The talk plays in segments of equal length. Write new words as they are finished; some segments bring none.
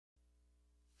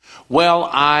Well,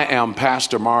 I am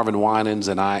Pastor Marvin Winans,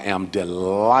 and I am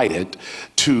delighted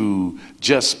to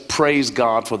just praise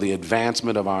God for the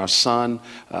advancement of our son,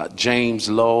 James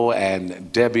Lowe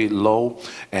and Debbie Lowe.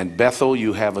 And Bethel,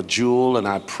 you have a jewel, and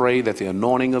I pray that the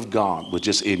anointing of God would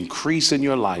just increase in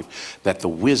your life, that the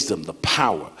wisdom, the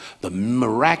power, the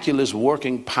miraculous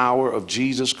working power of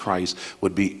Jesus Christ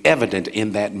would be evident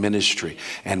in that ministry.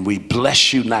 And we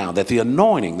bless you now that the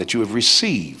anointing that you have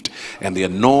received and the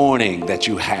anointing that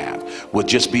you have would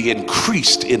just be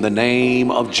increased in the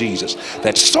name of Jesus,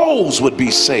 that souls would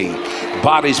be saved,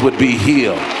 bodies would be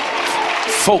healed,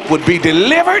 folk would be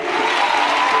delivered,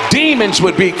 demons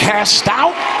would be cast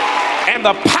out, and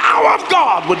the power of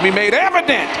God would be made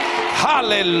evident.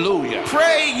 Hallelujah.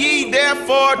 Pray ye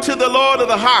therefore to the Lord of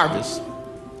the harvest,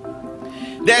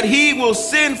 that he will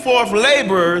send forth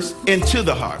laborers into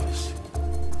the harvest.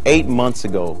 8 months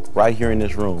ago, right here in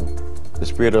this room, the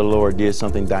Spirit of the Lord did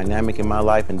something dynamic in my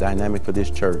life and dynamic for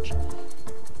this church.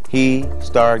 He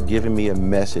started giving me a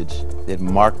message that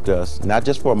marked us, not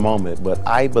just for a moment, but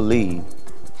I believe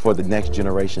for the next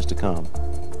generations to come.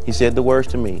 He said the words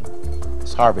to me,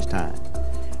 it's harvest time.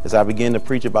 As I began to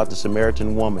preach about the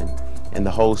Samaritan woman and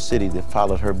the whole city that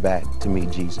followed her back to meet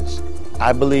Jesus.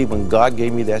 I believe when God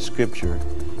gave me that scripture,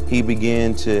 he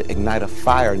began to ignite a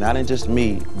fire, not in just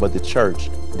me, but the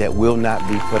church, that will not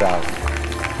be put out.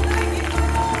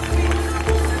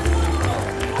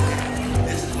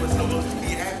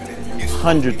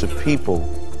 Hundreds of people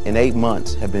in 8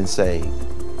 months have been saved,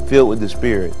 filled with the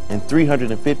Spirit, and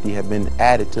 350 have been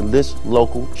added to this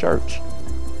local church.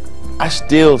 I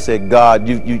still said, God,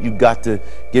 you got to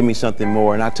give me something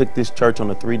more. And I took this church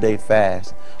on a 3-day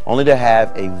fast, only to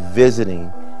have a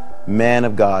visiting man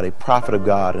of God, a prophet of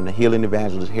God, and a healing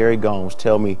evangelist, Harry Gomes,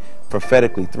 tell me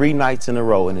prophetically 3 nights in a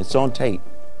row, and it's on tape,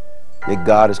 that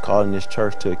God is calling this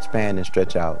church to expand and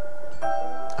stretch out.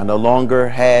 I no longer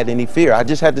had any fear. I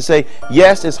just had to say,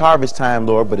 yes, it's harvest time,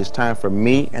 Lord, but it's time for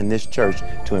me and this church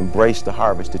to embrace the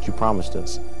harvest that you promised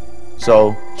us.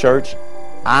 So, church,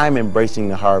 I'm embracing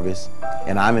the harvest,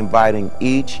 and I'm inviting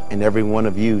each and every one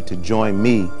of you to join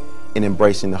me in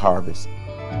embracing the harvest.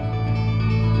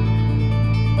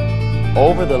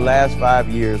 Over the last 5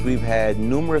 years, we've had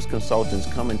numerous consultants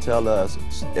come and tell us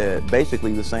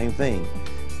basically the same thing,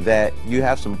 that you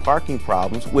have some parking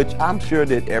problems, which I'm sure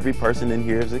that every person in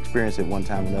here has experienced at one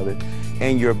time or another,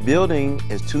 and your building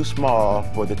is too small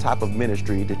for the type of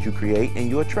ministry that you create and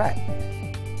you attract.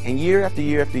 And year after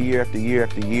year after year after year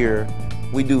after year,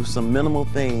 we do some minimal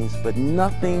things, but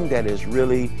nothing that is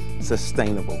really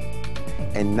sustainable.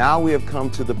 And now we have come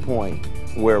to the point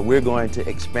where we're going to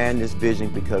expand this vision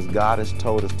because God has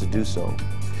told us to do so.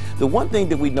 The one thing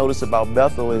that we notice about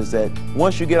Bethel is that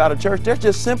once you get out of church, there's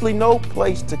just simply no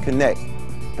place to connect.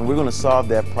 And we're going to solve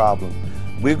that problem.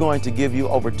 We're going to give you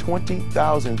over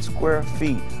 20,000 square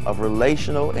feet of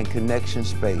relational and connection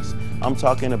space. I'm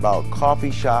talking about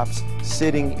coffee shops,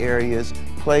 sitting areas,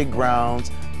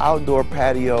 playgrounds, outdoor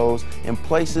patios, and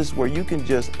places where you can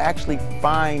just actually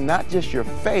find not just your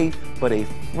faith, but a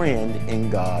friend in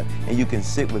God, and you can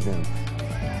sit with them.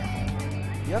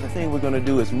 The other thing we're going to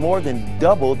do is more than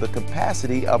double the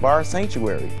capacity of our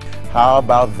sanctuary. How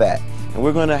about that? And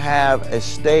we're going to have a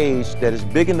stage that is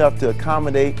big enough to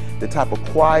accommodate the type of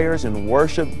choirs and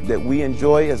worship that we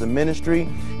enjoy as a ministry.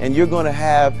 And you're going to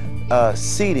have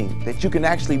seating that you can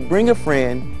actually bring a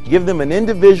friend, give them an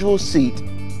individual seat,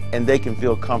 and they can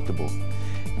feel comfortable.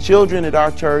 Children at our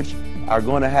church are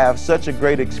going to have such a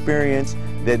great experience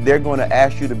that they're going to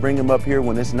ask you to bring them up here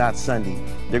when it's not Sunday.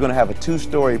 They're going to have a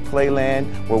 2-story playland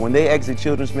where when they exit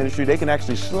children's ministry, they can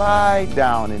actually slide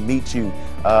down and meet you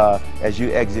as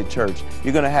you exit church.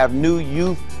 You're going to have new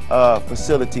youth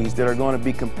facilities that are going to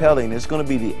be compelling. It's going to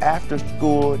be the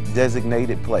after-school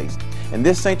designated place. And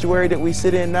this sanctuary that we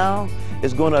sit in now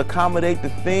is going to accommodate the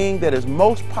thing that is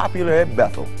most popular at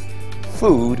Bethel: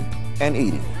 food and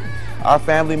eating. Our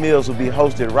family meals will be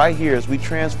hosted right here as we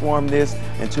transform this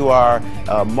into our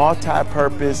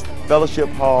multi-purpose fellowship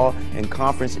hall and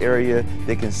conference area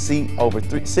that can seat over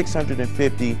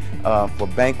 650 for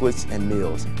banquets and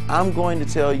meals. I'm going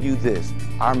to tell you this,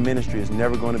 our ministry is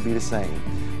never going to be the same.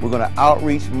 We're going to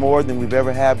outreach more than we've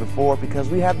ever had before because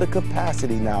we have the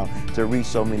capacity now to reach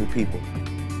so many people.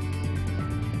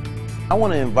 I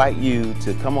want to invite you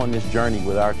to come on this journey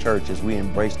with our church as we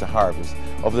embrace the harvest.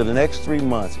 Over the next 3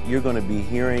 months, you're going to be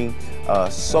hearing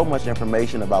so much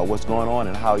information about what's going on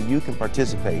and how you can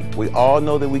participate. We all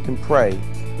know that we can pray,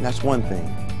 and that's one thing.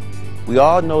 We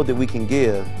all know that we can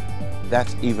give,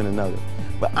 that's even another.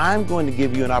 But I'm going to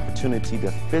give you an opportunity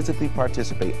to physically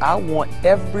participate. I want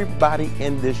everybody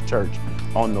in this church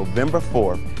on November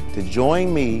 4th to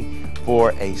join me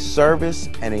for a service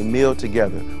and a meal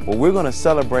together where we're going to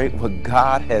celebrate what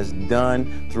God has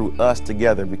done through us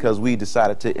together because we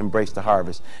decided to embrace the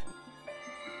harvest.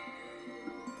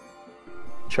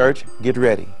 Church, get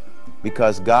ready,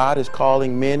 because God is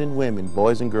calling men and women,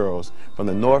 boys and girls from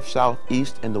the north, south,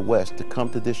 east, and the west to come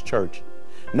to this church.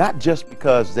 Not just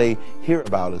because they hear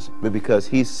about us, but because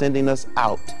He's sending us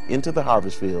out into the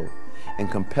harvest field and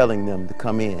compelling them to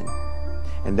come in.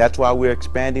 And that's why we're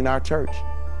expanding our church.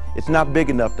 It's not big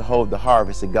enough to hold the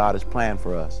harvest that God has planned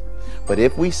for us. But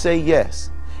if we say yes,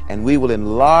 and we will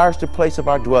enlarge the place of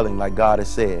our dwelling like God has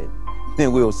said,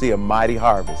 then we will see a mighty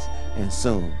harvest, and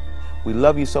soon. We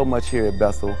love you so much here at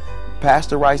Bethel.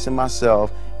 Pastor Rice and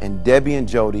myself and Debbie and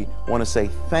Jody want to say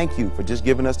thank you for just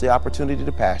giving us the opportunity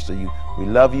to pastor you. We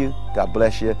love you. God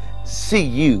bless you. See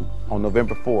you on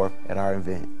November 4th at our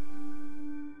event.